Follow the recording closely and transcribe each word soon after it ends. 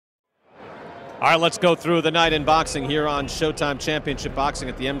All right, let's go through the night in boxing here on Showtime Championship Boxing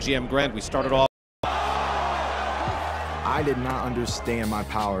at the MGM Grand. We started off. I did not understand my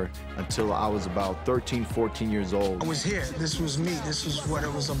power until I was about 13, 14 years old. I was here. This was me. This was what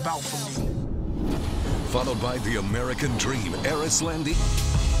it was about for me. Followed by the American Dream, Arislandi.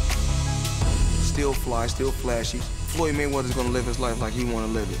 Still fly, still flashy. Floyd Mayweather's gonna live his life like he wanna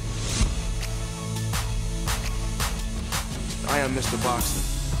live it. I am Mr. Boxing,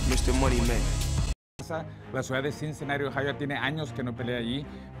 Mr. Money Man. La ciudad de Cincinnati, Ohio, tiene años que no pelea allí.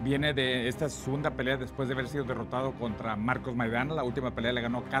 Viene de esta segunda pelea después de haber sido derrotado contra Marcos Maidana. La última pelea le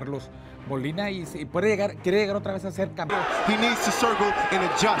ganó Carlos Molina y quiere llegar otra vez a ser campeón. He needs to circle and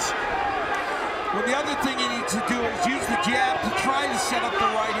adjust. Well, the other thing he needs to do is use the jab to try to set up the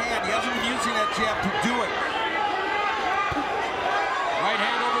right hand. He hasn't been using that jab to do it. Right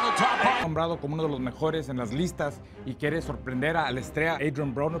hand over the top. Nombrado como uno de los mejores en las listas y quiere sorprender a la estrella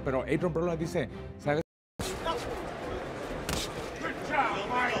Adrian Broner, pero Adrian Broner dice, ¿sabes?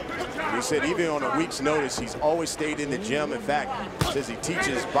 He said even on a week's notice, he's always stayed in the gym. In fact, says he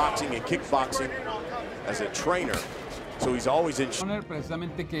teaches boxing and kickboxing as a trainer. So he's always in.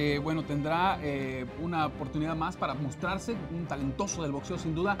 Precisamente que bueno tendrá una oportunidad más para mostrarse, un talentoso del boxeo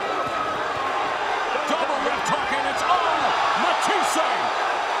sin duda.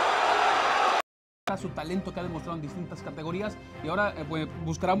 Su talento que ha demostrado en distintas categorías y ahora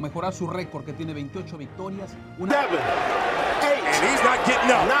buscará mejorar su récord que tiene 28 victorias. 7, 8, and he's not getting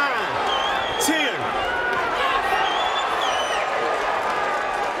up. 9, 10.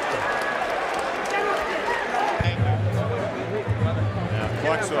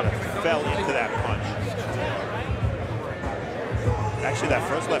 Clark sort of fell into that punch. Actually, that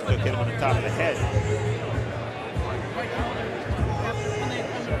first left hook hit him on the top of the head.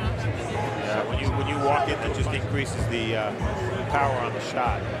 When you walk in, it just increases the power on the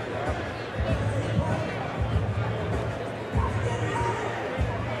shot.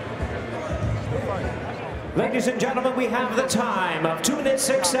 Ladies and gentlemen, we have the time of 2 minutes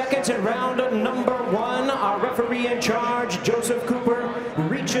 6 seconds in round number 1. Our referee in charge.